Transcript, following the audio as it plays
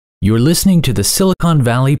You're listening to the Silicon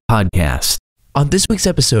Valley Podcast. On this week's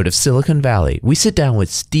episode of Silicon Valley, we sit down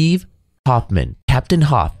with Steve Hoffman, Captain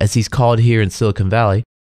Hoff, as he's called here in Silicon Valley.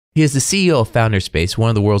 He is the CEO of Founderspace, one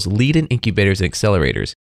of the world's leading incubators and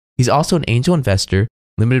accelerators. He's also an angel investor,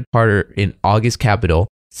 limited partner in August Capital,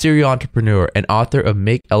 serial entrepreneur, and author of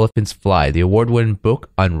Make Elephants Fly, the award-winning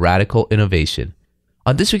book on radical innovation.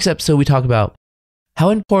 On this week's episode, we talk about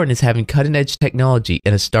how important is having cutting-edge technology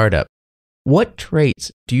in a startup. What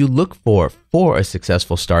traits do you look for a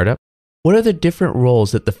successful startup? What are the different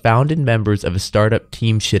roles that the founding members of a startup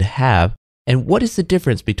team should have? And what is the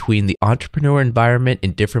difference between the entrepreneur environment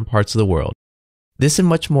in different parts of the world? This and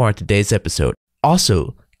much more on today's episode.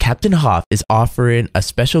 Also, Captain Hoff is offering a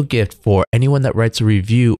special gift for anyone that writes a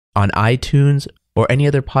review on iTunes or any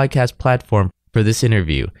other podcast platform for this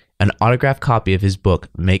interview, an autographed copy of his book,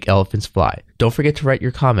 Make Elephants Fly. Don't forget to write your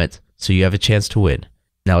comments so you have a chance to win.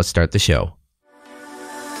 Now let's start the show.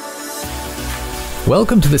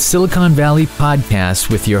 Welcome to the Silicon Valley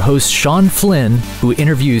Podcast with your host, Sean Flynn, who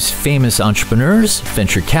interviews famous entrepreneurs,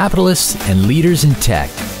 venture capitalists, and leaders in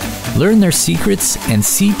tech. Learn their secrets and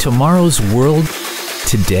see tomorrow's world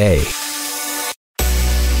today.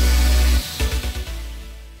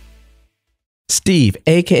 Steve,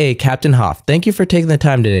 aka Captain Hoff, thank you for taking the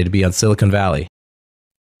time today to be on Silicon Valley.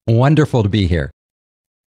 Wonderful to be here.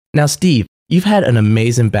 Now, Steve, you've had an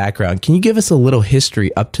amazing background. Can you give us a little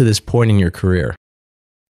history up to this point in your career?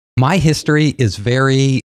 My history is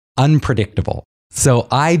very unpredictable. So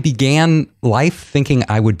I began life thinking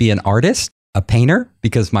I would be an artist, a painter,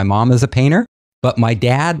 because my mom is a painter. But my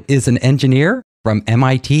dad is an engineer from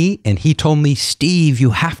MIT, and he told me, Steve, you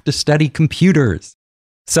have to study computers.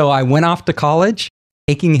 So I went off to college,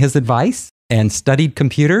 taking his advice, and studied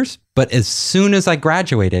computers. But as soon as I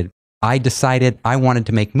graduated, I decided I wanted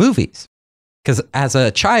to make movies. Because as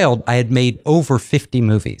a child, I had made over 50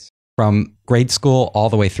 movies from grade school all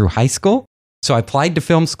the way through high school. So I applied to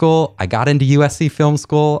film school. I got into USC Film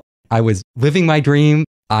School. I was living my dream.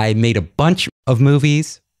 I made a bunch of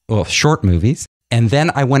movies, well, short movies. And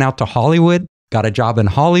then I went out to Hollywood, got a job in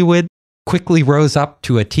Hollywood, quickly rose up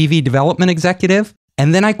to a TV development executive.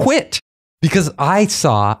 And then I quit because I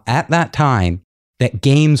saw at that time that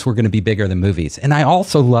games were going to be bigger than movies. And I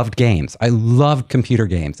also loved games. I loved computer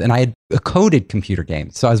games, and I had coded computer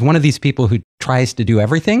games. So I was one of these people who tries to do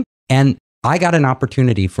everything. And I got an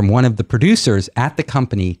opportunity from one of the producers at the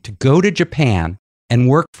company to go to Japan and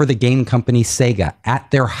work for the game company Sega at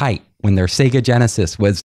their height when their Sega Genesis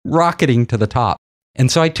was rocketing to the top.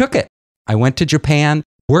 And so I took it. I went to Japan,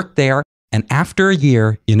 worked there, and after a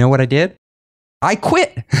year, you know what I did? I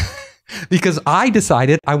quit. Because I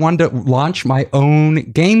decided I wanted to launch my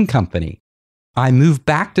own game company. I moved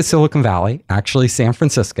back to Silicon Valley, actually San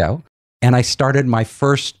Francisco, and I started my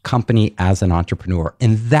first company as an entrepreneur.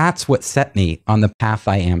 And that's what set me on the path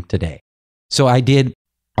I am today. So I did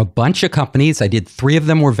a bunch of companies. I did 3 of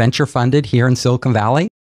them were venture funded here in Silicon Valley.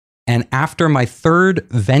 And after my third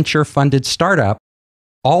venture funded startup,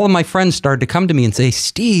 all of my friends started to come to me and say,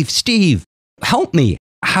 Steve, help me.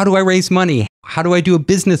 How do I raise money? How do I do a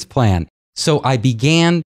business plan? So I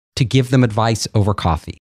began to give them advice over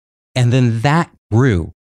coffee. And then that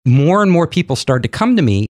grew. More and more people started to come to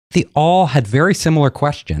me. They all had very similar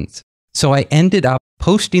questions. So I ended up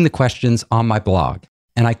posting the questions on my blog.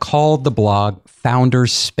 And I called the blog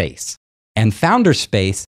Founders Space. And Founders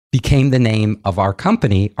Space became the name of our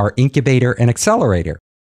company, our incubator and accelerator.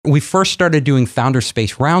 We first started doing Founder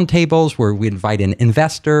Space roundtables where we invite in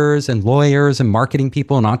investors and lawyers and marketing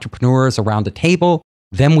people and entrepreneurs around a table.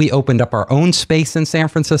 Then we opened up our own space in San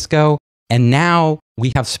Francisco. And now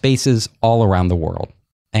we have spaces all around the world.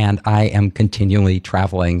 And I am continually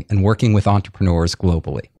traveling and working with entrepreneurs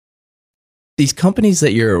globally. These companies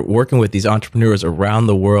that you're working with, these entrepreneurs around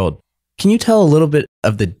the world, can you tell a little bit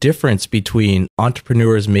of the difference between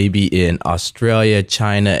entrepreneurs maybe in Australia,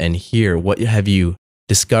 China, and here? What have you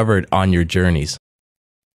discovered on your journeys?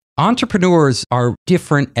 Entrepreneurs are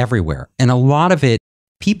different everywhere. And a lot of it,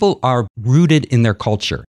 people are rooted in their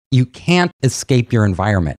culture. You can't escape your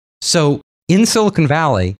environment. So in Silicon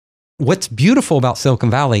Valley, what's beautiful about Silicon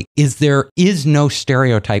Valley is there is no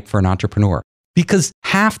stereotype for an entrepreneur because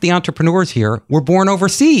half the entrepreneurs here were born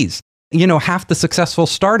overseas. You know, half the successful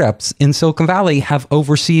startups in Silicon Valley have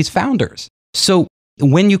overseas founders. So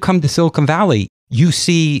when you come to Silicon Valley, you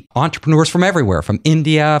see entrepreneurs from everywhere, from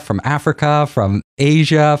India, from Africa, from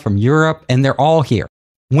Asia, from Europe, and they're all here.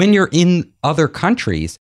 When you're in other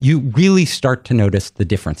countries, you really start to notice the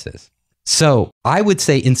differences. So I would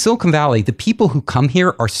say in Silicon Valley, the people who come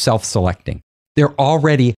here are self-selecting. They're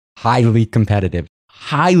already highly competitive,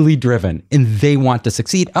 highly driven and they want to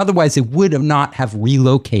succeed. Otherwise, they would have not have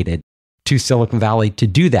relocated to Silicon Valley to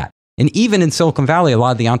do that. And even in Silicon Valley, a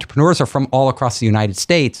lot of the entrepreneurs are from all across the United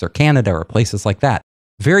States or Canada or places like that.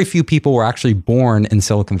 Very few people were actually born in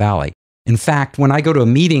Silicon Valley. In fact, when I go to a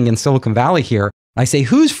meeting in Silicon Valley here, I say,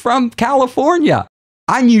 who's from California?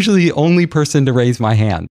 I'm usually the only person to raise my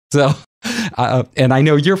hand. So, and I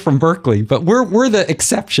know you're from Berkeley, but we're the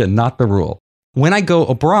exception, not the rule. When I go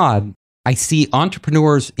abroad, I see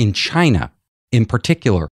entrepreneurs in China, in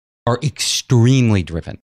particular, are extremely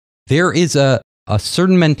driven. There is a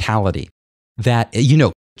certain mentality that,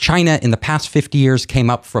 China in the past 50 years came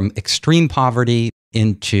up from extreme poverty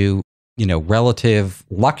into, relative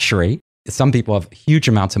luxury. Some people have huge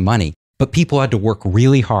amounts of money, but people had to work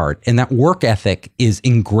really hard. And that work ethic is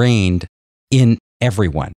ingrained in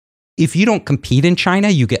everyone. If you don't compete in China,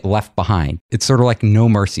 you get left behind. It's sort of like no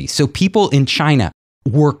mercy. So people in China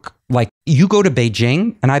work like, you go to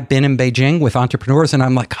Beijing, and I've been in Beijing with entrepreneurs, and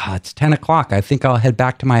I'm like, it's 10 o'clock. I think I'll head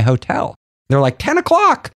back to my hotel. They're like, 10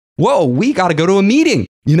 o'clock? Whoa, we got to go to a meeting,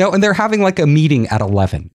 and they're having like a meeting at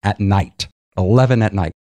 11 at night.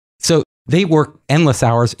 So they work endless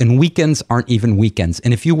hours, and weekends aren't even weekends.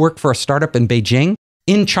 And if you work for a startup in Beijing,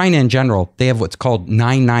 in China in general, they have what's called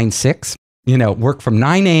 996. Work from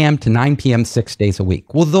 9 a.m. to 9 p.m. 6 days a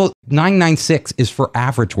week. Well, the 996 is for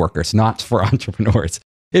average workers, not for entrepreneurs.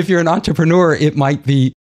 If you're an entrepreneur, it might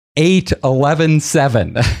be 8, 11,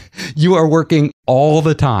 7. You are working all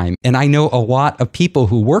the time. And I know a lot of people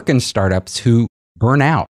who work in startups who burn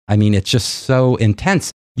out. I mean, it's just so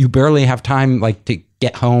intense. You barely have time to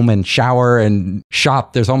get home and shower and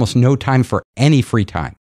shop. There's almost no time for any free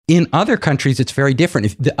time. In other countries, it's very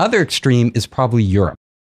different. The other extreme is probably Europe.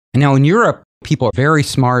 Now, in Europe, people are very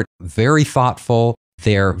smart, very thoughtful,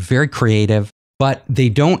 they're very creative, but they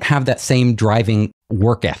don't have that same driving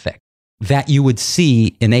work ethic that you would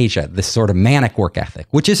see in Asia, this sort of manic work ethic,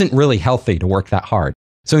 which isn't really healthy to work that hard.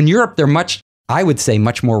 So in Europe, they're much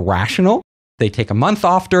more rational. They take a month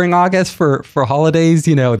off during August for holidays.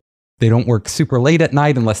 They don't work super late at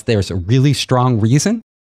night unless there's a really strong reason.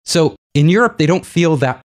 So in Europe, they don't feel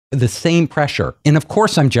the same pressure. And of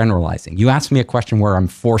course, I'm generalizing. You asked me a question where I'm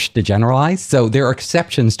forced to generalize. So there are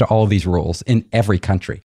exceptions to all of these rules in every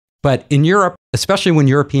country. But in Europe, especially when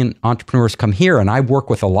European entrepreneurs come here, and I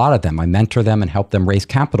work with a lot of them, I mentor them and help them raise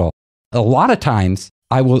capital. A lot of times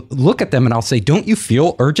I will look at them and I'll say, don't you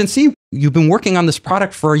feel urgency? You've been working on this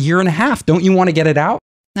product for a year and a half. Don't you want to get it out?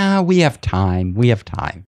 Nah, we have time.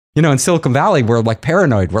 In Silicon Valley, we're like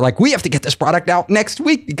paranoid. We're like, we have to get this product out next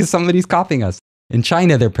week because somebody's copying us. In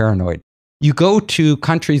China, they're paranoid. You go to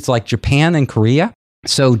countries like Japan and Korea.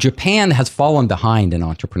 So Japan has fallen behind in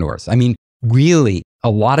entrepreneurs. I mean, really, a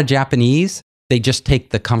lot of Japanese, they just take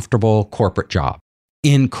the comfortable corporate job.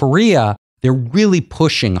 In Korea, they're really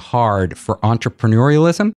pushing hard for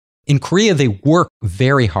entrepreneurialism. In Korea, they work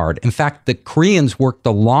very hard. In fact, the Koreans work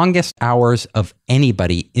the longest hours of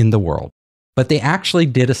anybody in the world. But they actually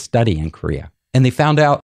did a study in Korea, and they found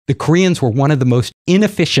out the Koreans were one of the most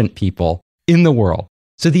inefficient people in the world.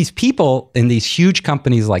 So these people in these huge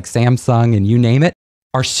companies like Samsung and you name it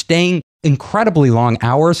are staying incredibly long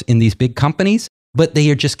hours in these big companies, but they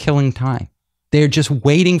are just killing time. They're just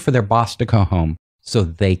waiting for their boss to go home so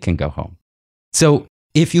they can go home. So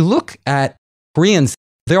if you look at Koreans,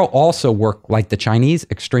 they'll also work like the Chinese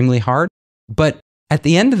extremely hard. But at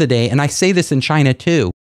the end of the day, and I say this in China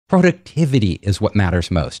too, productivity is what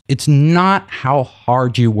matters most. It's not how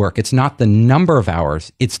hard you work. It's not the number of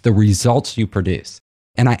hours. It's the results you produce.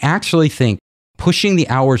 And I actually think pushing the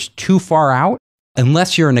hours too far out,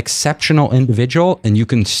 unless you're an exceptional individual and you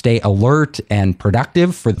can stay alert and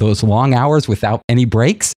productive for those long hours without any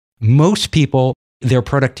breaks, most people, their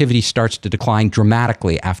productivity starts to decline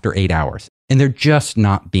dramatically after 8 hours. And they're just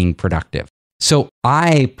not being productive. So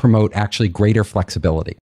I promote actually greater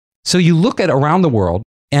flexibility. So you look at around the world,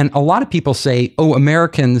 and a lot of people say, oh,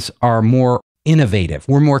 Americans are more innovative.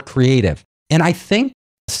 We're more creative. And I think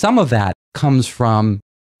some of that comes from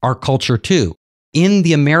our culture too. In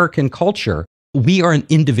the American culture, we are an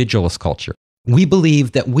individualist culture. We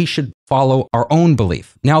believe that we should follow our own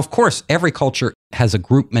belief. Now, of course, every culture has a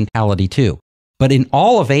group mentality too. But in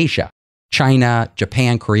all of Asia, China,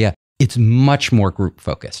 Japan, Korea, it's much more group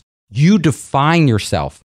focused. You define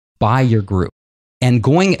yourself by your group. And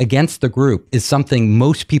going against the group is something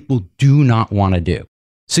most people do not want to do.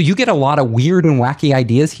 So you get a lot of weird and wacky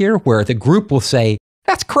ideas here where the group will say,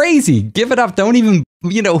 that's crazy, give it up, don't even,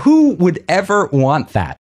 who would ever want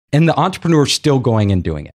that? And the entrepreneur's still going and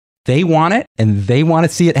doing it. They want it and they want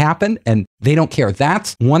to see it happen and they don't care.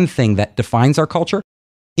 That's one thing that defines our culture.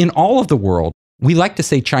 In all of the world, we like to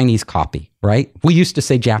say Chinese copy, right? We used to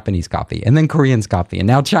say Japanese copy and then Koreans copy and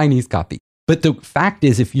now Chinese copy. But the fact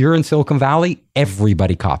is, if you're in Silicon Valley,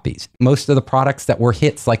 everybody copies. Most of the products that were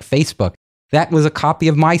hits like Facebook, that was a copy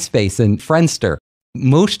of MySpace and Friendster.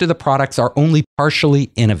 Most of the products are only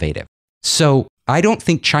partially innovative. So I don't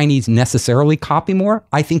think Chinese necessarily copy more.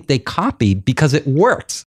 I think they copy because it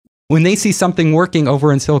works. When they see something working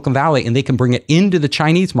over in Silicon Valley and they can bring it into the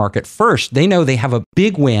Chinese market first, they know they have a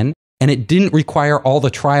big win and it didn't require all the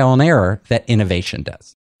trial and error that innovation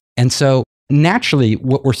does. And so naturally,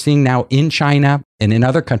 what we're seeing now in China and in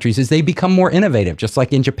other countries is they become more innovative. Just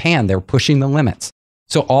like in Japan, they're pushing the limits.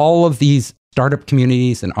 So all of these startup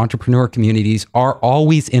communities and entrepreneur communities are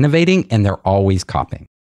always innovating and they're always copying.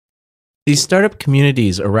 These startup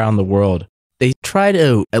communities around the world, they try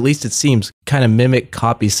to, at least it seems, kind of mimic,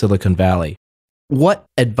 copy Silicon Valley. What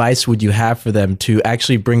advice would you have for them to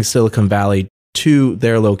actually bring Silicon Valley to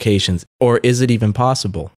their locations, or is it even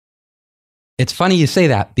possible? It's funny you say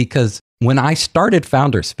that because when I started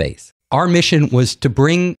Founderspace, our mission was to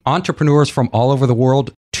bring entrepreneurs from all over the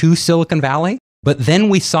world to Silicon Valley, but then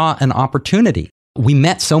we saw an opportunity. We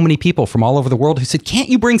met so many people from all over the world who said, can't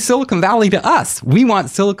you bring Silicon Valley to us? We want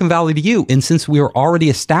Silicon Valley to you. And since we were already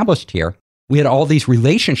established here, we had all these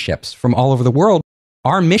relationships from all over the world.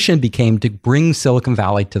 Our mission became to bring Silicon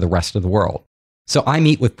Valley to the rest of the world. So I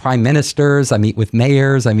meet with prime ministers, I meet with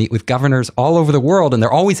mayors, I meet with governors all over the world, and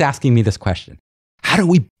they're always asking me this question: how do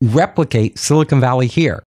we replicate Silicon Valley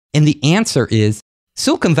here? And the answer is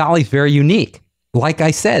Silicon Valley is very unique. Like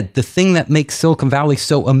I said, the thing that makes Silicon Valley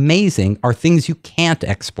so amazing are things you can't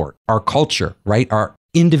export. Our culture, right? Our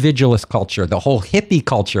individualist culture, the whole hippie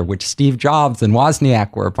culture, which Steve Jobs and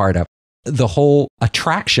Wozniak were a part of. The whole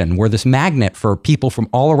attraction, we're this magnet for people from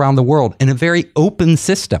all around the world in a very open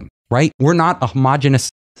system, right? We're not a homogenous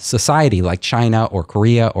society like China or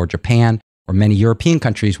Korea or Japan or many European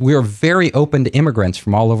countries. We are very open to immigrants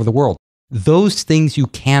from all over the world. Those things you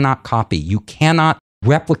cannot copy. You cannot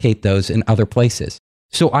replicate those in other places.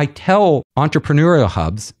 So I tell entrepreneurial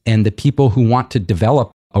hubs and the people who want to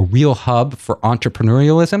develop a real hub for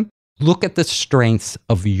entrepreneurialism, look at the strengths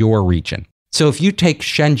of your region. So if you take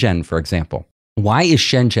Shenzhen, for example, why is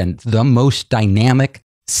Shenzhen the most dynamic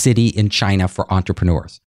city in China for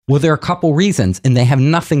entrepreneurs? Well, there are a couple reasons, and they have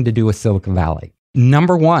nothing to do with Silicon Valley.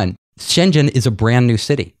 Number one, Shenzhen is a brand new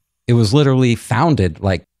city. It was literally founded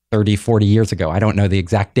like 30, 40 years ago. I don't know the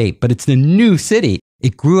exact date, but it's the new city.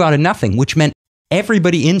 It grew out of nothing, which meant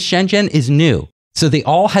everybody in Shenzhen is new. So they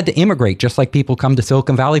all had to immigrate, just like people come to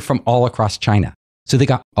Silicon Valley from all across China. So they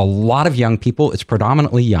got a lot of young people. It's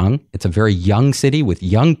predominantly young. It's a very young city with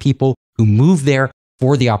young people who move there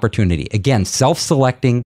for the opportunity. Again,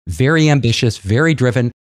 self-selecting, very ambitious, very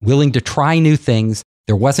driven, willing to try new things.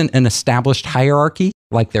 There wasn't an established hierarchy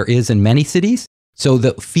like there is in many cities. So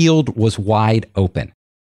the field was wide open.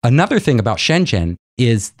 Another thing about Shenzhen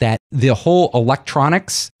is that the whole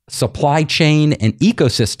electronics supply chain and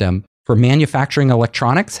ecosystem for manufacturing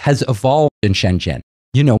electronics has evolved in Shenzhen.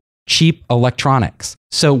 You know, cheap electronics.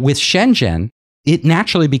 So with Shenzhen, it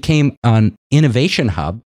naturally became an innovation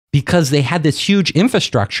hub because they had this huge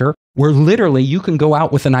infrastructure where literally you can go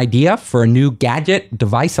out with an idea for a new gadget,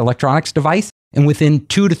 device, electronics device, and within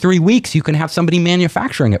 2 to 3 weeks, you can have somebody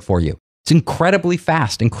manufacturing it for you. It's incredibly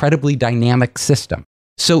fast, incredibly dynamic system.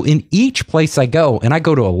 So in each place I go, and I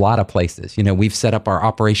go to a lot of places, you know, we've set up our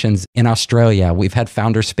operations in Australia, we've had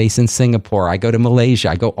Founderspace in Singapore, I go to Malaysia,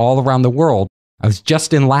 I go all around the world. I was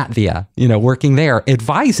just in Latvia, you know, working there,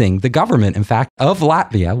 advising the government, in fact, of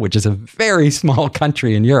Latvia, which is a very small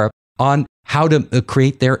country in Europe, on how to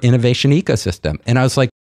create their innovation ecosystem. And I was like,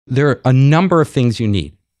 there are a number of things you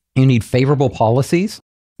need. You need favorable policies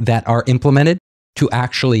that are implemented to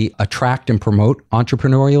actually attract and promote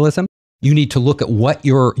entrepreneurialism. You need to look at what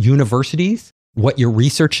your universities, what your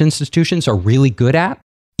research institutions are really good at.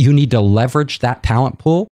 You need to leverage that talent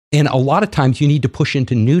pool. And a lot of times you need to push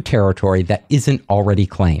into new territory that isn't already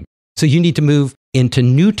claimed. So you need to move into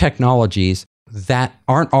new technologies that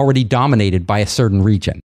aren't already dominated by a certain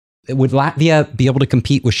region. Would Latvia be able to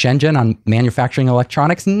compete with Shenzhen on manufacturing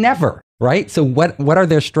electronics? Never, right? So what are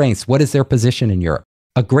their strengths? What is their position in Europe?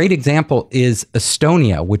 A great example is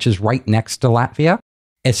Estonia, which is right next to Latvia.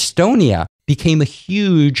 Estonia became a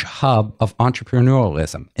huge hub of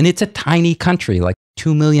entrepreneurialism. And it's a tiny country, like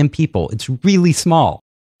 2 million people. It's really small.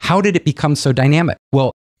 How did it become so dynamic?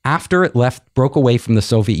 Well, after it broke away from the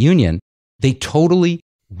Soviet Union, they totally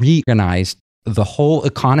reorganized the whole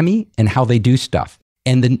economy and how they do stuff.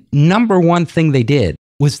 And the number one thing they did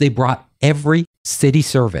was they brought every city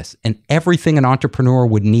service and everything an entrepreneur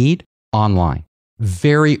would need online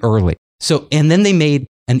very early. So, and then they made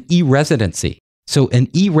an e-residency. So an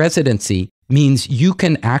e-residency means you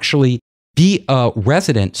can actually be a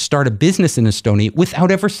resident, start a business in Estonia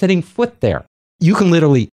without ever setting foot there. You can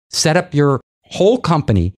literally set up your whole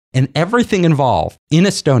company and everything involved in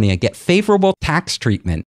Estonia, get favorable tax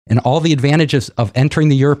treatment and all the advantages of entering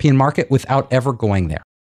the European market without ever going there.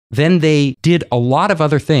 Then they did a lot of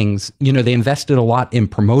other things. They invested a lot in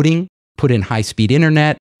promoting, put in high-speed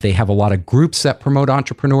internet. They have a lot of groups that promote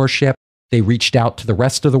entrepreneurship. They reached out to the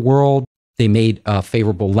rest of the world. They made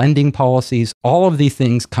favorable lending policies. All of these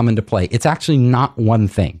things come into play. It's actually not one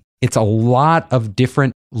thing. It's a lot of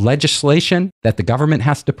different legislation that the government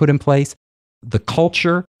has to put in place. The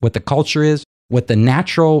culture, what the culture is, what the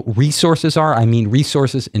natural resources are. I mean,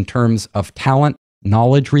 resources in terms of talent,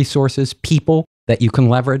 knowledge resources, people that you can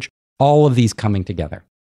leverage, all of these coming together.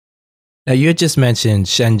 Now, you had just mentioned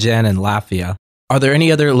Shenzhen and Latvia. Are there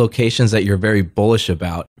any other locations that you're very bullish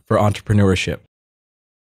about for entrepreneurship?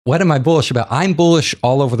 What am I bullish about? I'm bullish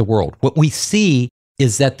all over the world. What we see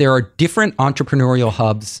is that there are different entrepreneurial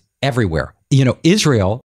hubs everywhere.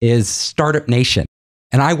 Israel is startup nation.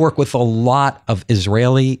 And I work with a lot of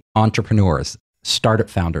Israeli entrepreneurs, startup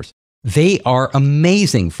founders. They are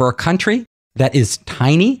amazing for a country that is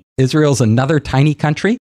tiny. Israel's another tiny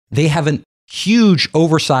country. They have a huge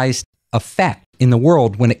oversized effect in the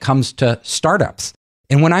world when it comes to startups.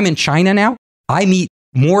 And when I'm in China now, I meet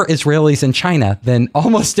more Israelis in China than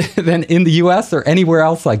than in the US or anywhere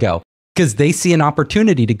else I go, because they see an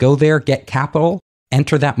opportunity to go there, get capital,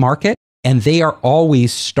 enter that market, and they are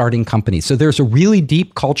always starting companies. So there's a really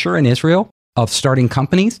deep culture in Israel of starting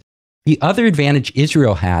companies. The other advantage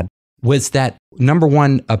Israel had was that, number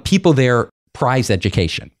one, people there prize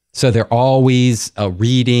education. So they're always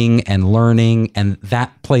reading and learning, and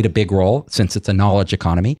that played a big role since it's a knowledge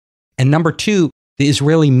economy. And number two, the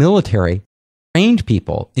Israeli military trained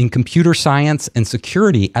people in computer science and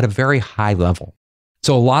security at a very high level.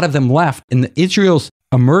 So a lot of them left, and Israel's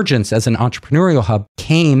emergence as an entrepreneurial hub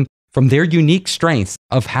came from their unique strengths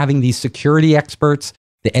of having these security experts,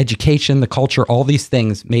 the education, the culture, all these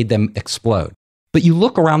things made them explode. But you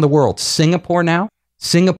look around the world, Singapore now,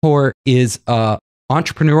 Singapore is an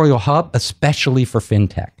entrepreneurial hub, especially for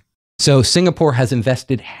fintech. So Singapore has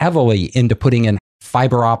invested heavily into putting in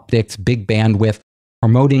fiber optics, big bandwidth,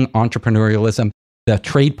 promoting entrepreneurialism. The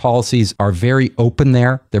trade policies are very open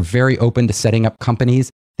there. They're very open to setting up companies.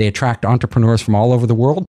 They attract entrepreneurs from all over the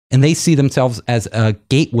world, and they see themselves as a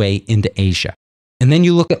gateway into Asia. And then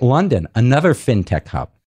you look at London, another fintech hub.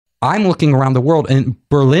 I'm looking around the world, and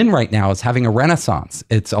Berlin right now is having a renaissance.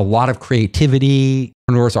 It's a lot of creativity.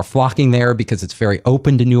 Entrepreneurs are flocking there because it's very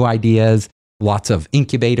open to new ideas, lots of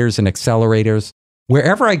incubators and accelerators.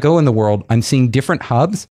 Wherever I go in the world, I'm seeing different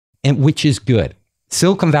hubs, and which is good.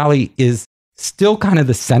 Silicon Valley is still kind of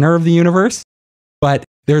the center of the universe, but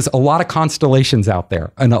there's a lot of constellations out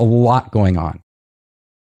there and a lot going on.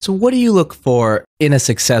 So what do you look for in a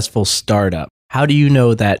successful startup? How do you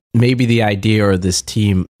know that maybe the idea or this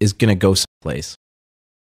team is going to go someplace?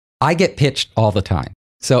 I get pitched all the time.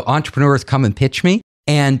 So entrepreneurs come and pitch me,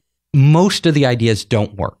 and most of the ideas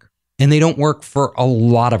don't work. And they don't work for a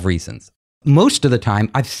lot of reasons. Most of the time,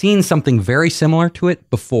 I've seen something very similar to it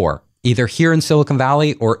before, either here in Silicon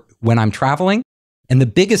Valley or when I'm traveling. And the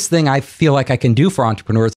biggest thing I feel like I can do for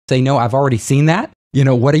entrepreneurs is say, no, I've already seen that.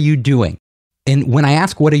 What are you doing? And when I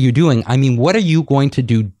ask, what are you doing? I mean, what are you going to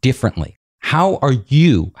do differently? How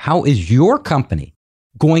is your company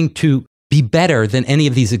going to be better than any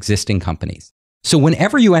of these existing companies? So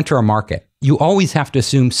whenever you enter a market, you always have to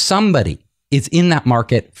assume somebody is in that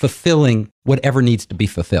market fulfilling whatever needs to be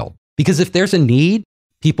fulfilled. Because if there's a need,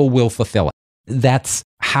 people will fulfill it. That's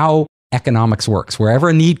how economics works. Wherever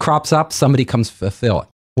a need crops up, somebody comes to fulfill it.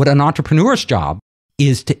 What an entrepreneur's job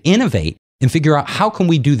is to innovate and figure out how can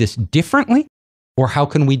we do this differently or how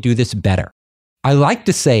can we do this better. I like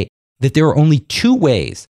to say that there are only two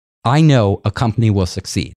ways I know a company will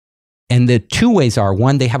succeed. And the two ways are,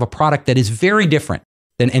 one, they have a product that is very different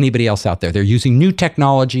than anybody else out there. They're using new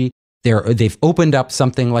technology. They've opened up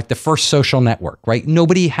something like the first social network, right?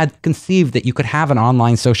 Nobody had conceived that you could have an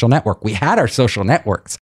online social network. We had our social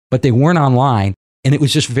networks, but they weren't online. And it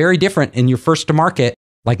was just very different. And you're first to market,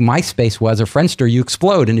 like MySpace was or Friendster, you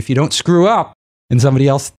explode. And if you don't screw up and somebody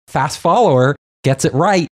else, fast follower, gets it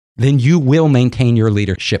right, then you will maintain your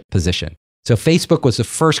leadership position. So Facebook was the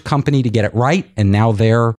first company to get it right, and now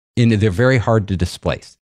they're very hard to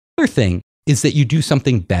displace. The other thing is that you do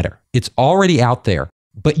something better. It's already out there,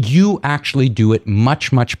 but you actually do it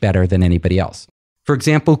much, much better than anybody else. For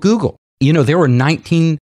example, Google. There were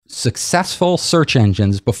 19 successful search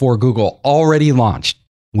engines before Google already launched.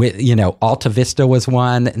 Alta Vista was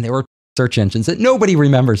one, and there were search engines that nobody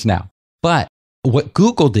remembers now. But What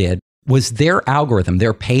Google did was their algorithm,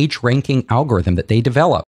 their page ranking algorithm that they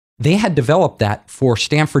developed. They had developed that for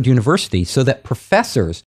Stanford University so that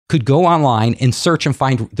professors could go online and search and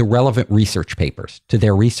find the relevant research papers to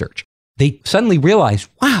their research. They suddenly realized,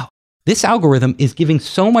 wow, this algorithm is giving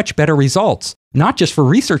so much better results, not just for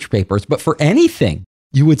research papers, but for anything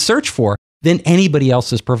you would search for than anybody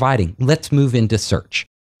else is providing. Let's move into search.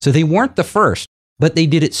 So they weren't the first, but they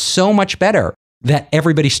did it so much better that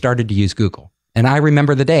everybody started to use Google. And I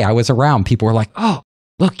remember the day I was around, people were like, oh,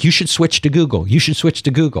 look, you should switch to Google. You should switch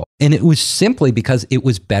to Google. And it was simply because it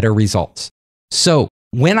was better results. So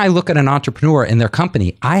when I look at an entrepreneur and their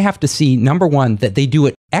company, I have to see, number one, that they do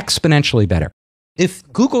it exponentially better. If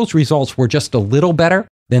Google's results were just a little better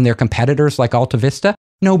than their competitors like Alta Vista,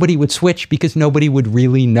 nobody would switch because nobody would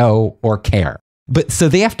really know or care. But so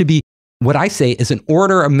they have to be, what I say is an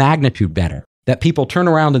order of magnitude better, that people turn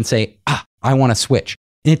around and say, I want to switch.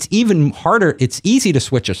 And it's even harder. It's easy to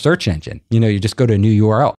switch a search engine. You just go to a new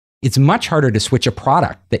URL. It's much harder to switch a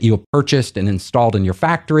product that you purchased and installed in your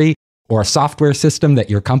factory or a software system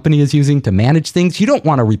that your company is using to manage things. You don't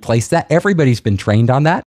want to replace that. Everybody's been trained on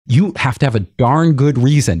that. You have to have a darn good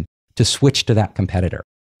reason to switch to that competitor.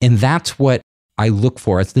 And that's what I look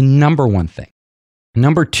for as the number one thing.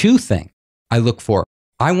 Number two thing I look for,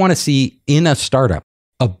 I want to see in a startup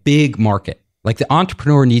a big market. Like the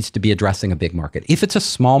entrepreneur needs to be addressing a big market. If it's a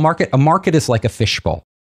small market, a market is like a fishbowl.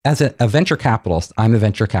 As a venture capitalist, I'm a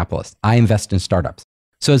venture capitalist. I invest in startups.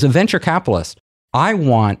 So as a venture capitalist, I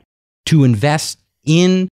want to invest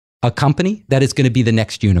in a company that is going to be the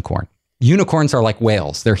next unicorn. Unicorns are like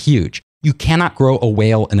whales. They're huge. You cannot grow a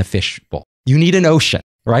whale in a fishbowl. You need an ocean,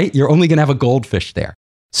 right? You're only going to have a goldfish there.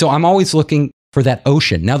 So I'm always looking for that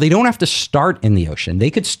ocean. Now, they don't have to start in the ocean.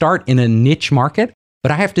 They could start in a niche market,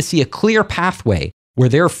 but I have to see a clear pathway where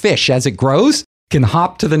their fish, as it grows, can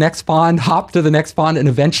hop to the next pond, and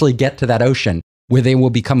eventually get to that ocean where they will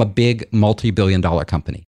become a big multi-billion-dollar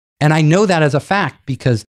company. And I know that as a fact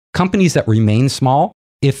because companies that remain small,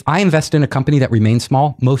 if I invest in a company that remains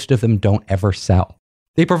small, most of them don't ever sell.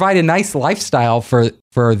 They provide a nice lifestyle for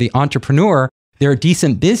the entrepreneur. They're a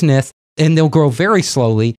decent business and they'll grow very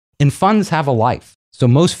slowly, and funds have a life. So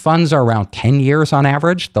most funds are around 10 years on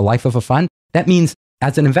average, the life of a fund. That means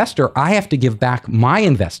as an investor, I have to give back my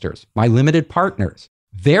investors, my limited partners,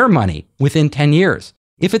 their money within 10 years.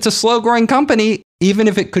 If it's a slow growing company, even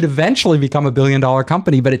if it could eventually become a $1 billion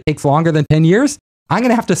company, but it takes longer than 10 years, I'm going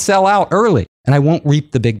to have to sell out early and I won't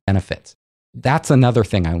reap the big benefits. That's another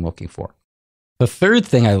thing I'm looking for. The third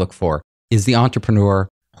thing I look for is the entrepreneur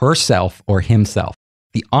herself or himself.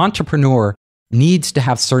 The entrepreneur needs to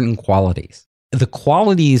have certain qualities. The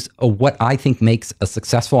qualities of what I think makes a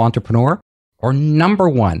successful entrepreneur are number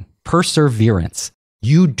one, perseverance.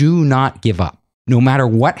 You do not give up. No matter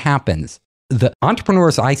what happens, the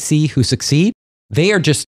entrepreneurs I see who succeed, they are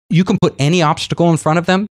just, you can put any obstacle in front of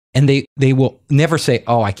them and they will never say,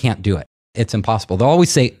 oh, I can't do it. It's impossible. They'll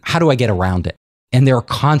always say, how do I get around it? And they're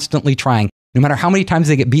constantly trying. No matter how many times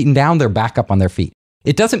they get beaten down, they're back up on their feet.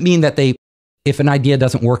 It doesn't mean that if an idea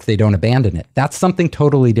doesn't work, they don't abandon it. That's something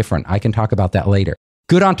totally different. I can talk about that later.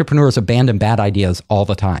 Good entrepreneurs abandon bad ideas all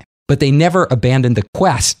the time, but they never abandon the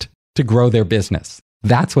quest to grow their business.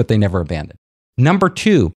 That's what they never abandon. Number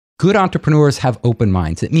two, good entrepreneurs have open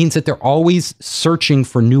minds. It means that they're always searching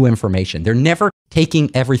for new information. They're never taking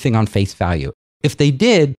everything on face value. If they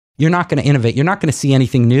did, you're not going to innovate. You're not going to see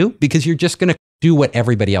anything new because you're just going to do what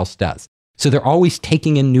everybody else does. So they're always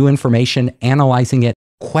taking in new information, analyzing it,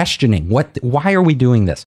 questioning why are we doing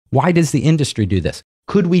this? Why does the industry do this?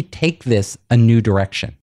 Could we take this a new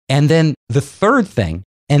direction? And then the third thing,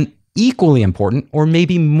 and equally important, or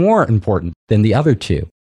maybe more important than the other two,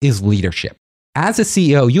 is leadership. As a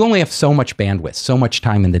CEO, you only have so much bandwidth, so much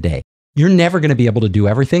time in the day. You're never going to be able to do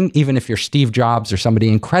everything, even if you're Steve Jobs or somebody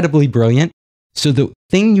incredibly brilliant. So the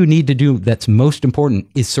thing you need to do that's most important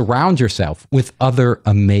is surround yourself with other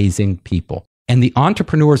amazing people. And the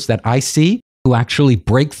entrepreneurs that I see who actually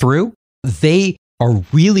break through, they are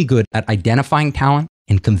really good at identifying talent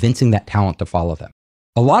and convincing that talent to follow them.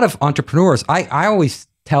 A lot of entrepreneurs, I always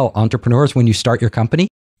tell entrepreneurs when you start your company,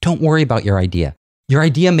 don't worry about your idea. Your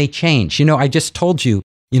idea may change. I just told you,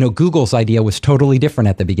 Google's idea was totally different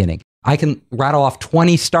at the beginning. I can rattle off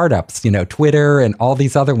 20 startups, Twitter and all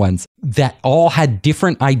these other ones that all had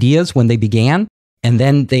different ideas when they began, and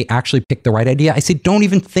then they actually picked the right idea. I say, don't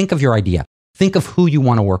even think of your idea. Think of who you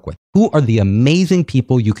want to work with. Who are the amazing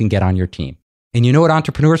people you can get on your team? And you know what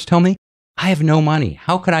entrepreneurs tell me? I have no money.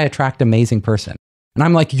 How could I attract an amazing person? And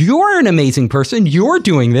I'm like, you're an amazing person. You're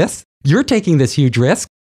doing this. You're taking this huge risk.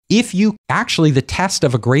 The test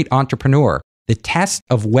of a great entrepreneur the test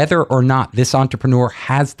of whether or not this entrepreneur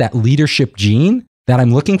has that leadership gene that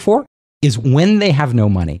I'm looking for is when they have no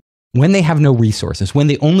money, when they have no resources, when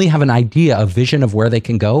they only have an idea, a vision of where they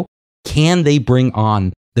can go, can they bring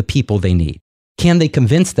on the people they need? Can they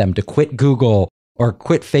convince them to quit Google or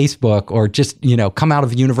quit Facebook or just, come out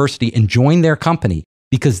of university and join their company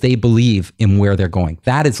because they believe in where they're going?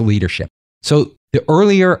 That is leadership. So the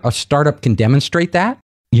earlier a startup can demonstrate that,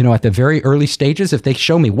 at the very early stages, if they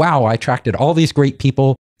show me, wow, I attracted all these great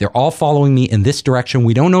people, they're all following me in this direction.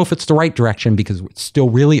 We don't know if it's the right direction because it's still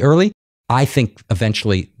really early. I think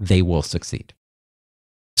eventually they will succeed.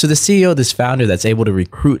 So the CEO, this founder that's able to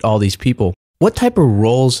recruit all these people, what type of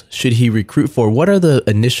roles should he recruit for? What are the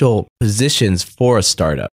initial positions for a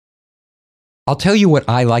startup? I'll tell you what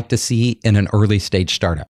I like to see in an early stage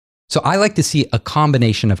startup. So I like to see a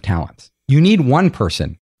combination of talents. You need one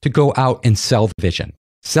person to go out and sell the vision,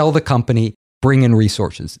 sell the company, bring in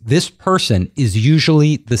resources. This person is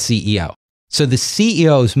usually the CEO. So the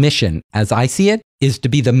CEO's mission, as I see it, is to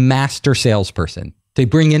be the master salesperson, to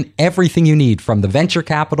bring in everything you need from the venture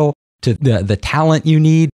capital to the talent you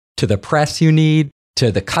need, to the press you need,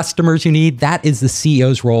 to the customers you need. That is the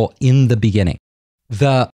CEO's role in the beginning.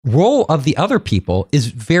 The role of the other people is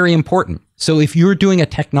very important. So if you're doing a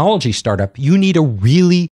technology startup, you need a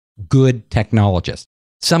really good technologist,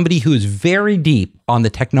 somebody who is very deep on the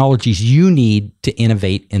technologies you need to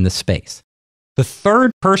innovate in the space. The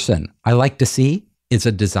third person I like to see is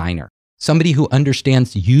a designer, somebody who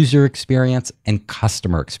understands user experience and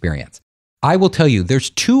customer experience. I will tell you,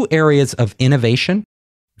 there's two areas of innovation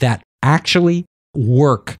that actually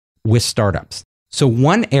work with startups. So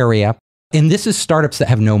one area, and this is startups that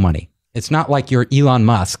have no money. It's not like you're Elon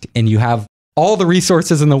Musk and you have all the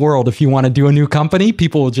resources in the world. If you want to do a new company,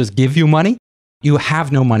 people will just give you money. You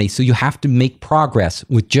have no money, so you have to make progress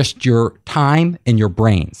with just your time and your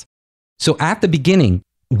brains. So at the beginning,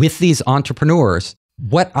 with these entrepreneurs,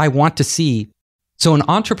 what I want to see, so an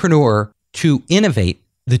entrepreneur to innovate,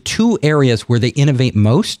 the two areas where they innovate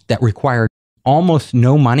most that require almost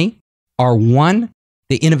no money are one,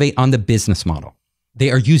 they innovate on the business model. They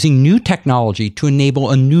are using new technology to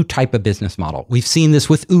enable a new type of business model. We've seen this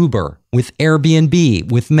with Uber, with Airbnb,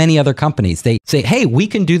 with many other companies. They say, hey, we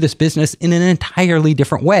can do this business in an entirely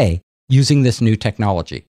different way using this new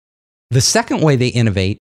technology. The second way they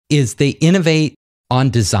innovate is they innovate on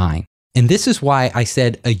design. And this is why I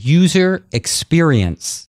said a user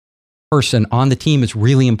experience person on the team is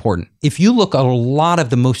really important. If you look at a lot of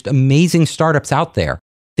the most amazing startups out there,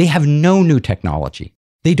 they have no new technology.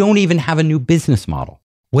 They don't even have a new business model.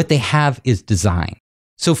 What they have is design.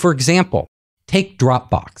 So for example, take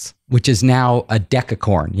Dropbox, which is now a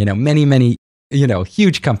decacorn, many,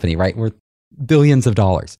 huge company, right? Worth billions of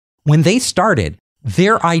dollars. When they started,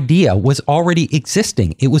 their idea was already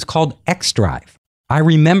existing. It was called xDrive. I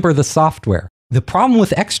remember the software. The problem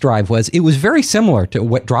with xDrive was it was very similar to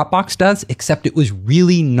what Dropbox does, except it was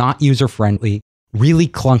really not user-friendly, really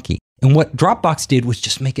clunky. And what Dropbox did was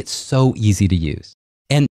just make it so easy to use.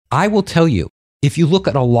 And I will tell you, if you look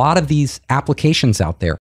at a lot of these applications out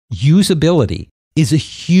there, usability is a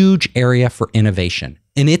huge area for innovation.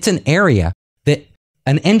 And it's an area that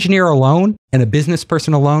an engineer alone and a business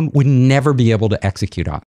person alone would never be able to execute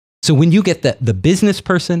on. So when you get the business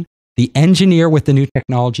person, the engineer with the new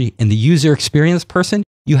technology, and the user experience person,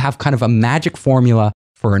 you have kind of a magic formula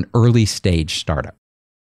for an early stage startup.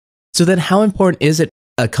 So then how important is it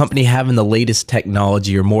a company having the latest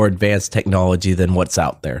technology or more advanced technology than what's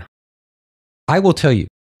out there? I will tell you,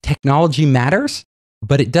 technology matters,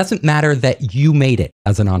 but it doesn't matter that you made it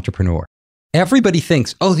as an entrepreneur. Everybody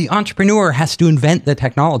thinks, oh, the entrepreneur has to invent the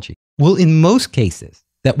technology. Well, in most cases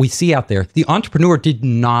that we see out there, the entrepreneur did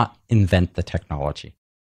not invent the technology.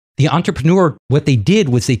 The entrepreneur, what they did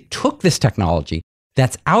was they took this technology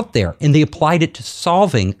that's out there and they applied it to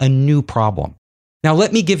solving a new problem. Now,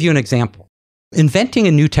 let me give you an example. Inventing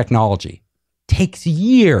a new technology takes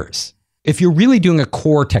years. If you're really doing a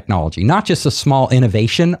core technology, not just a small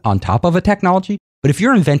innovation on top of a technology, but if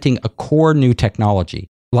you're inventing a core new technology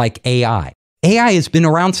like AI, AI has been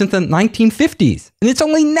around since the 1950s, and it's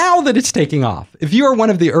only now that it's taking off. If you are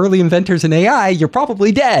one of the early inventors in AI, you're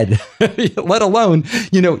probably dead, let alone,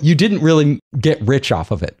 you didn't really get rich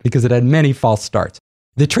off of it because it had many false starts.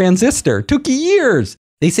 The transistor took years.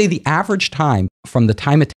 They say the average time from the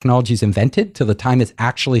time a technology is invented to the time it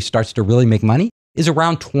actually starts to really make money is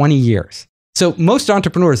around 20 years. So most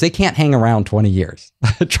entrepreneurs, they can't hang around 20 years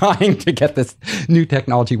trying to get this new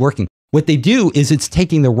technology working. What they do is it's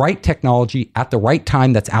taking the right technology at the right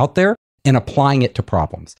time that's out there and applying it to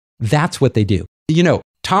problems. That's what they do.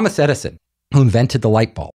 Thomas Edison, who invented the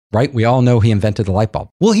light bulb, right? We all know he invented the light bulb.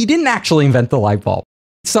 Well, he didn't actually invent the light bulb.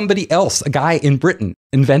 Somebody else, a guy in Britain,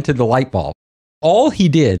 invented the light bulb. All he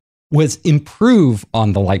did was improve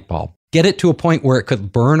on the light bulb, get it to a point where it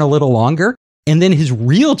could burn a little longer. And then his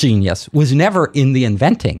real genius was never in the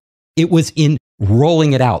inventing. It was in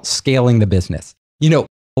rolling it out, scaling the business. You know,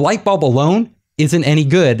 a light bulb alone isn't any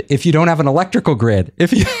good if you don't have an electrical grid,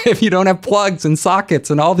 if you don't have plugs and sockets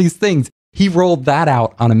and all these things. He rolled that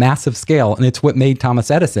out on a massive scale, and it's what made Thomas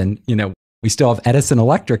Edison, you know, we still have Edison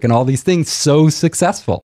Electric and all these things so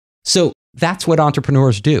successful. So that's what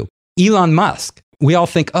entrepreneurs do. Elon Musk, we all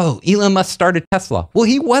think, oh, Elon Musk started Tesla. Well,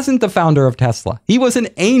 he wasn't the founder of Tesla. He was an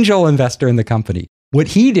angel investor in the company. What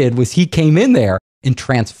he did was he came in there and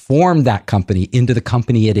transformed that company into the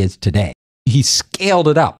company it is today. He scaled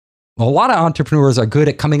it up. A lot of entrepreneurs are good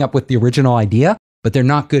at coming up with the original idea, but they're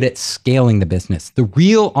not good at scaling the business. The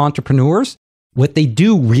real entrepreneurs, what they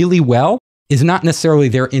do really well is not necessarily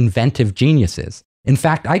their inventive geniuses. In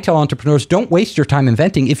fact, I tell entrepreneurs, don't waste your time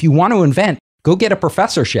inventing. If you want to invent, go get a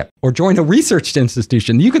professorship or join a research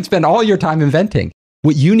institution. You can spend all your time inventing.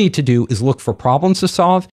 What you need to do is look for problems to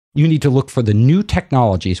solve. You need to look for the new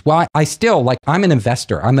technologies. Well, I'm an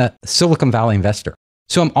investor. I'm a Silicon Valley investor.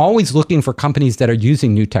 So I'm always looking for companies that are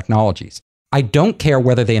using new technologies. I don't care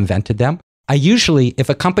whether they invented them. I usually, if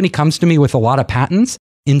a company comes to me with a lot of patents,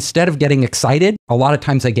 instead of getting excited, a lot of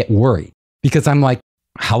times I get worried because I'm like,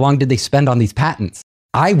 how long did they spend on these patents?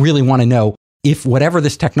 I really want to know if whatever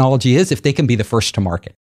this technology is, if they can be the first to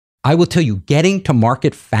market. I will tell you, getting to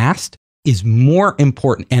market fast is more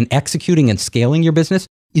important, and executing and scaling your business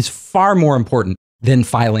is far more important than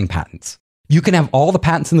filing patents. You can have all the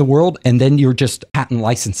patents in the world, and then you're just a patent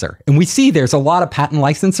licensor. And we see there's a lot of patent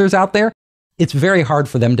licensors out there. It's very hard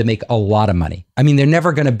for them to make a lot of money. I mean, they're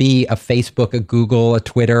never going to be a Facebook, a Google, a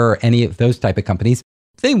Twitter, or any of those type of companies.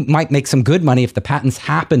 They might make some good money if the patents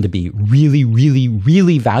happen to be really, really,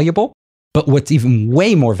 really valuable. But what's even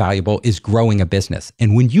way more valuable is growing a business.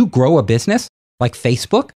 And when you grow a business, like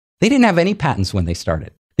Facebook, they didn't have any patents when they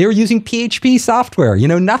started. They were using PHP software. You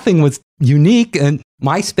know, nothing was unique, and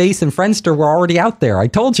MySpace and Friendster were already out there. I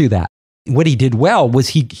told you that. What he did well was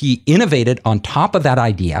he innovated on top of that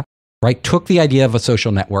idea, right? Took the idea of a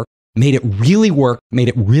social network, made it really work, made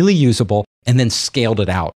it really usable, and then scaled it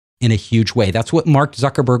out in a huge way. That's what Mark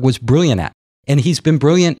Zuckerberg was brilliant at. And he's been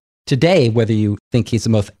brilliant today. Whether you think he's the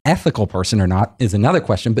most ethical person or not is another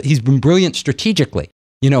question, but he's been brilliant strategically.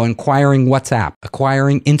 You know, acquiring WhatsApp,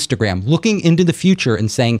 acquiring Instagram, looking into the future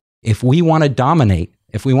and saying, if we want to dominate,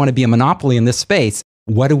 if we want to be a monopoly in this space,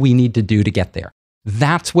 what do we need to do to get there?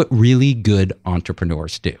 That's what really good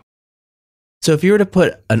entrepreneurs do. So if you were to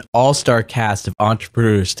put an all-star cast of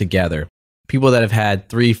entrepreneurs together, people that have had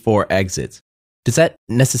 3-4 exits, does that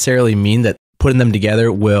necessarily mean that putting them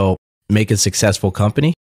together will make a successful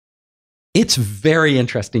company? It's very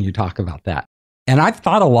interesting you talk about that. And I've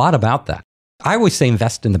thought a lot about that. I always say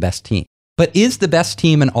invest in the best team. But is the best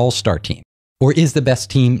team an all-star team? Or is the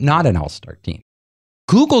best team not an all-star team?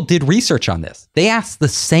 Google did research on this. They asked the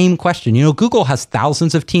same question. You know, Google has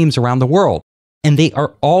thousands of teams around the world, and they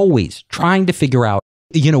are always trying to figure out,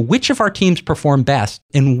 you know, which of our teams perform best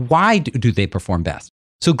and why do they perform best?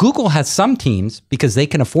 So Google has some teams, because they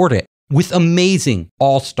can afford it, with amazing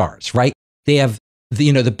all-stars, right? They have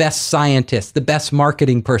the best scientist, the best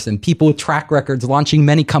marketing person, people with track records launching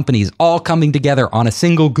many companies, all coming together on a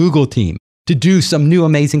single Google team to do some new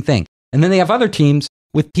amazing thing. And then they have other teams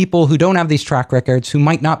with people who don't have these track records, who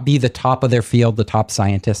might not be the top of their field, the top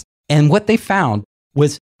scientists. And what they found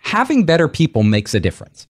was having better people makes a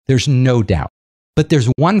difference. There's no doubt. But there's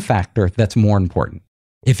one factor that's more important.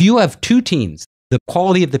 If you have two teams, the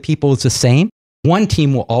quality of the people is the same, one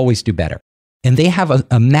team will always do better. And they have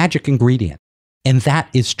a magic ingredient. And that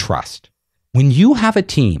is trust. When you have a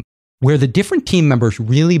team where the different team members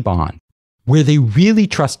really bond, where they really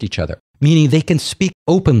trust each other, meaning they can speak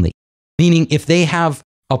openly, meaning if they have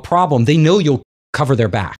a problem, they know you'll cover their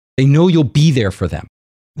back. They know you'll be there for them.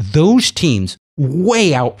 Those teams way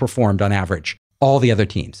outperformed on average all the other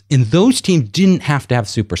teams. And those teams didn't have to have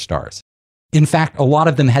superstars. In fact, a lot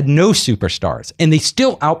of them had no superstars, and they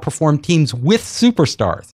still outperformed teams with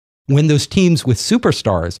superstars when those teams with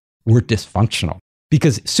superstars were dysfunctional,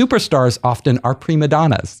 because superstars often are prima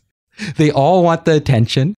donnas. They all want the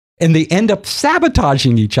attention, and they end up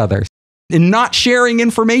sabotaging each other and not sharing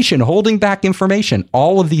information, holding back information.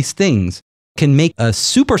 All of these things can make a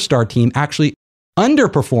superstar team actually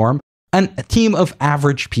underperform a team of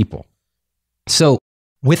average people. So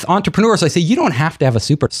with entrepreneurs, I say you don't have to have a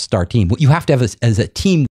superstar team. What you have to have is a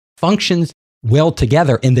team functions well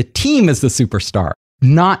together, and the team is the superstar,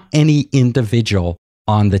 not any individual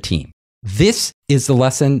on the team. This is the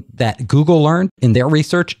lesson that Google learned in their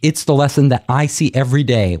research. It's the lesson that I see every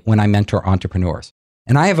day when I mentor entrepreneurs.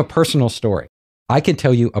 And I have a personal story. I can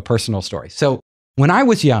tell you a personal story. So when I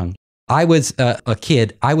was young, I was a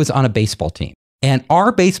kid, I was on a baseball team. And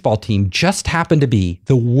our baseball team just happened to be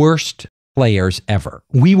the worst players ever.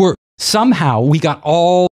 We got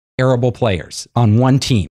all terrible players on one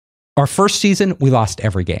team. Our first season, we lost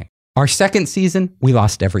every game. Our second season, we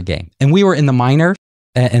lost every game. And we were in the minors,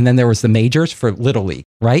 and then there was the majors for Little League,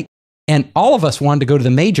 right? And all of us wanted to go to the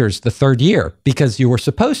majors the third year because you were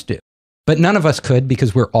supposed to. But none of us could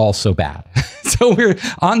because we're all so bad. So we're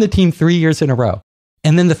on the team 3 years in a row.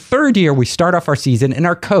 And then the third year, we start off our season, and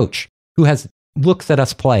our coach, who looks at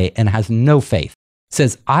us play and has no faith,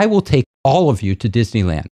 says, I will take all of you to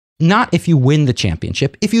Disneyland. Not if you win the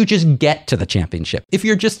championship, if you just get to the championship, if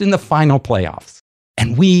you're just in the final playoffs.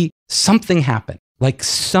 And something happened, like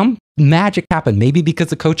some magic happened. Maybe because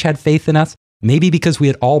the coach had faith in us, maybe because we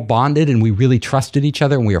had all bonded and we really trusted each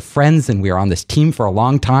other and we were friends and we were on this team for a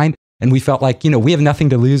long time. And we felt like, we have nothing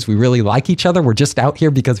to lose. We really like each other. We're just out here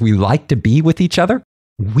because we like to be with each other.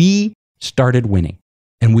 We started winning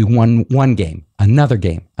and we won one game, another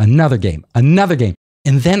game, another game, another game.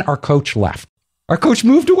 And then our coach left. Our coach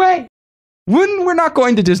moved away. We're not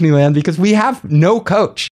going to Disneyland because we have no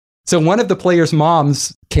coach. So one of the players'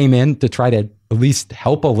 moms came in to try to at least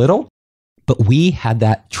help a little. But we had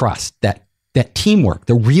that trust, that teamwork,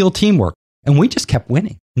 the real teamwork. And we just kept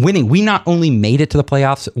winning. We not only made it to the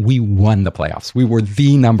playoffs, we won the playoffs. We were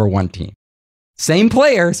the number one team. Same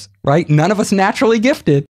players, right? None of us naturally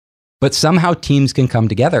gifted, but somehow teams can come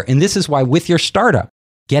together. And this is why with your startup,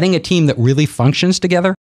 getting a team that really functions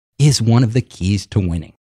together is one of the keys to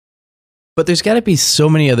winning. But there's got to be so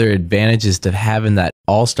many other advantages to having that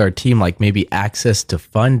all-star team, like maybe access to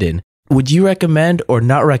funding. Would you recommend or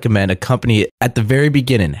not recommend a company at the very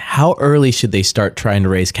beginning? How early should they start trying to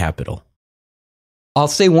raise capital? I'll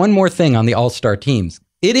say one more thing on the all-star teams.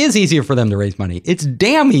 It is easier for them to raise money. It's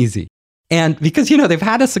damn easy. And because, they've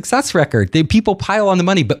had a success record, people pile on the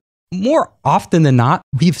money, but more often than not,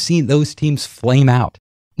 we've seen those teams flame out.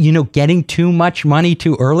 Getting too much money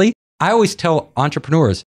too early. I always tell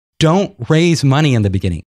entrepreneurs, don't raise money in the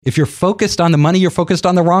beginning. If you're focused on the money, you're focused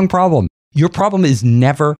on the wrong problem. Your problem is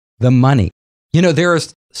never the money. There are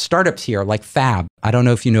startups here like Fab. I don't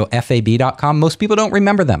know if you know FAB.com. Most people don't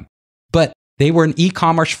remember them, but they were an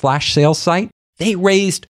e-commerce flash sales site. They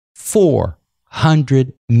raised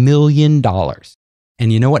 $400 million.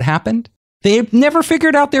 And you know what happened? They never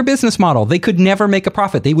figured out their business model. They could never make a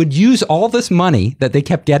profit. They would use all this money that they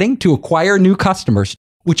kept getting to acquire new customers,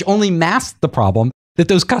 which only masked the problem that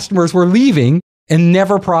those customers were leaving and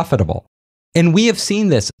never profitable. And we have seen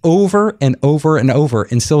this over and over and over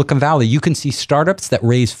in Silicon Valley. You can see startups that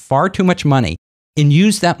raise far too much money and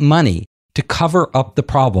use that money to cover up the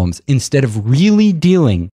problems instead of really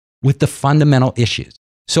dealing with the fundamental issues.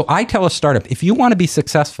 So I tell a startup, if you want to be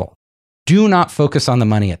successful, do not focus on the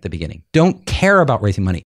money at the beginning. Don't care about raising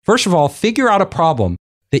money. First of all, figure out a problem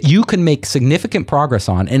that you can make significant progress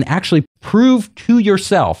on and actually prove to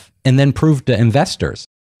yourself and then prove to investors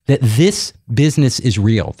that this business is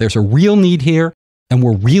real. There's a real need here and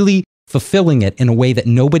we're really fulfilling it in a way that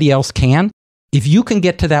nobody else can. If you can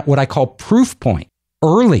get to that, what I call proof point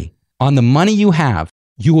early on the money you have,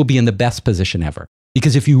 you will be in the best position ever.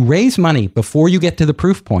 Because if you raise money before you get to the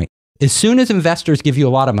proof point, as soon as investors give you a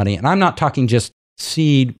lot of money, and I'm not talking just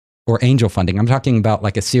seed or angel funding, I'm talking about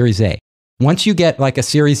like a Series A. Once you get like a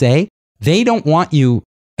Series A, they don't want you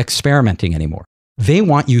experimenting anymore. They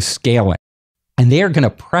want you scaling. And they are going to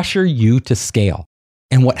pressure you to scale.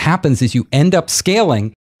 And what happens is you end up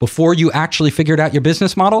scaling before you actually figured out your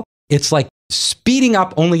business model. It's like speeding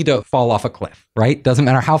up only to fall off a cliff, right? Doesn't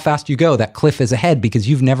matter how fast you go, that cliff is ahead because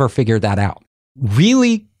you've never figured that out.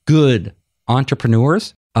 Really good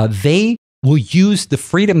entrepreneurs, they will use the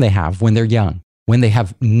freedom they have when they're young, when they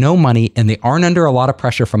have no money and they aren't under a lot of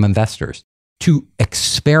pressure from investors, to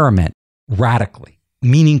experiment radically,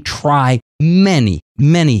 meaning try many,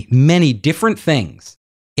 many, many different things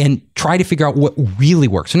and try to figure out what really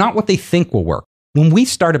works, not what they think will work. When we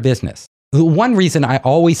start a business, the one reason I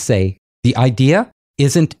always say the idea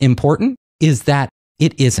isn't important is that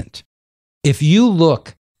it isn't. If you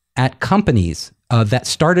look at companies that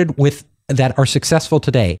started with, that are successful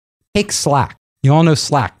today, take Slack. You all know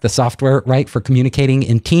Slack, the software, right, for communicating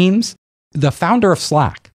in teams. The founder of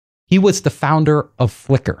Slack, he was the founder of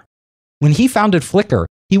Flickr. When he founded Flickr,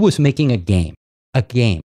 he was making a game.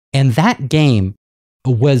 And that game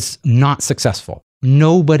was not successful.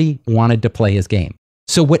 Nobody wanted to play his game.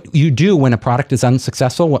 So what you do when a product is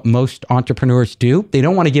unsuccessful, what most entrepreneurs do, they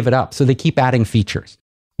don't want to give it up. So they keep adding features.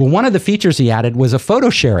 Well, one of the features he added was a photo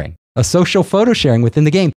sharing, a social photo sharing within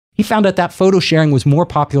the game. He found out that photo sharing was more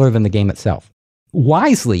popular than the game itself.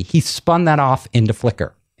 Wisely, he spun that off into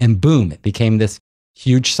Flickr, and boom, it became this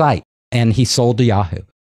huge site, and he sold to Yahoo.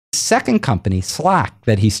 The second company, Slack,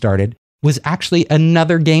 that he started was actually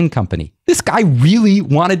another game company. This guy really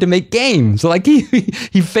wanted to make games. Like he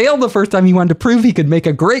failed the first time. He wanted to prove he could make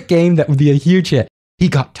a great game that would be a huge hit. He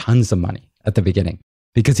got tons of money at the beginning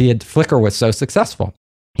because Flickr was so successful.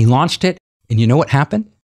 He launched it, and you know what happened?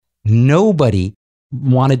 Nobody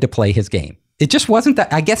wanted to play his game. It just wasn't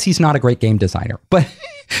that. I guess he's not a great game designer, but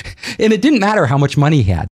and it didn't matter how much money he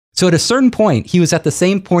had. So at a certain point, he was at the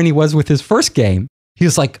same point he was with his first game. He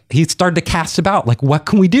was like, he started to cast about, like, what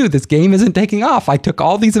can we do? This game isn't taking off. I took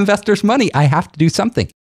all these investors' money. I have to do something.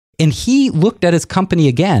 And he looked at his company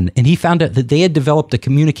again, and he found out that they had developed a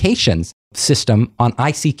communications system on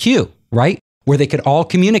ICQ, right? Where they could all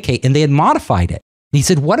communicate, and they had modified it. And he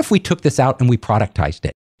said, what if we took this out and we productized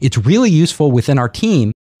it? It's really useful within our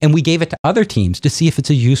team, and we gave it to other teams to see if it's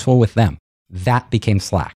useful with them. That became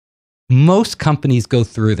Slack. Most companies go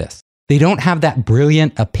through this. They don't have that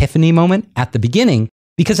brilliant epiphany moment at the beginning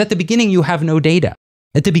because at the beginning you have no data.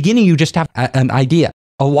 At the beginning you just have an idea.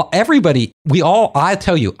 I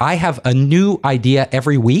tell you, I have a new idea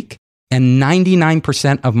every week, and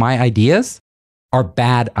 99% of my ideas are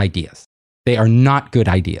bad ideas. They are not good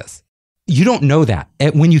ideas. You don't know that.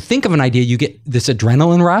 When you think of an idea, you get this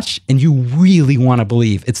adrenaline rush and you really want to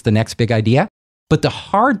believe it's the next big idea. But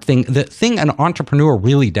the thing an entrepreneur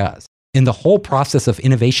really does, and the whole process of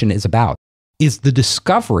innovation is about, is the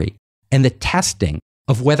discovery and the testing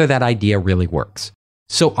of whether that idea really works.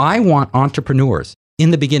 So I want entrepreneurs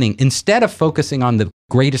in the beginning, instead of focusing on the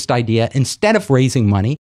greatest idea, instead of raising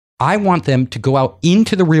money, I want them to go out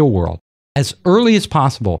into the real world as early as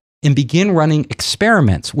possible and begin running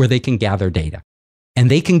experiments where they can gather data.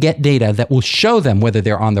 And they can get data that will show them whether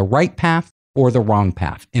they're on the right path or the wrong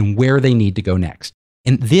path and where they need to go next.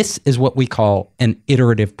 And this is what we call an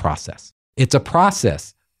iterative process. It's a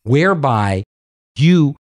process whereby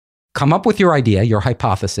you come up with your idea, your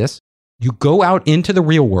hypothesis, you go out into the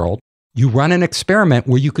real world, you run an experiment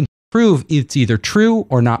where you can prove it's either true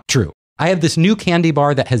or not true. I have this new candy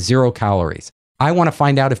bar that has 0 calories. I want to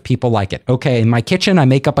find out if people like it. Okay, in my kitchen, I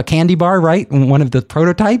make up a candy bar, right? One of the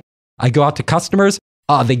prototype. I go out to customers.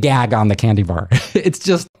 They gag on the candy bar. It's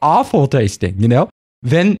just awful tasting, you know?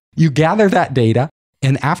 Then you gather that data.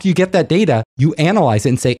 And after you get that data, you analyze it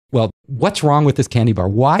and say, well, what's wrong with this candy bar?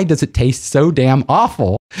 Why does it taste so damn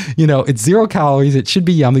awful? You know, it's 0 calories. It should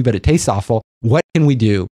be yummy, but it tastes awful. What can we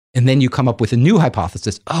do? And then you come up with a new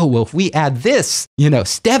hypothesis. Oh, well, if we add this,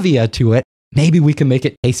 stevia to it, maybe we can make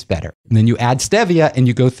it taste better. And then you add stevia and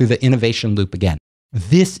you go through the innovation loop again.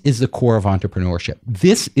 This is the core of entrepreneurship.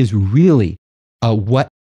 This is really what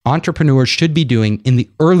entrepreneurs should be doing in the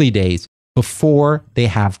early days before they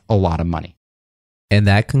have a lot of money. And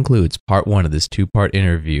that concludes part 1 of this 2-part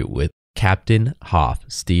interview with Captain Hoff,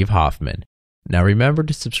 Steve Hoffman. Now remember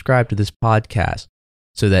to subscribe to this podcast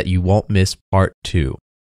so that you won't miss part 2.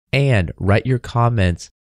 And write your comments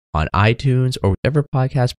on iTunes or whatever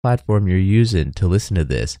podcast platform you're using to listen to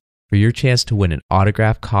this for your chance to win an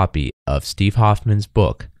autographed copy of Steve Hoffman's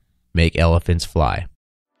book, Make Elephants Fly.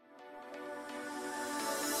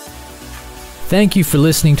 Thank you for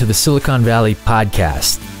listening to the Silicon Valley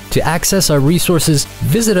Podcast. To access our resources,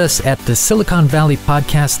 visit us at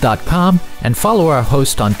thesiliconvalleypodcast.com and follow our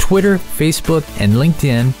host on Twitter, Facebook, and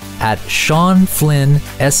LinkedIn at Sean Flynn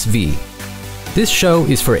SV. This show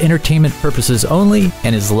is for entertainment purposes only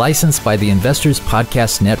and is licensed by the Investors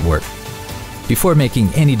Podcast Network. Before making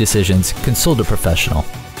any decisions, consult a professional.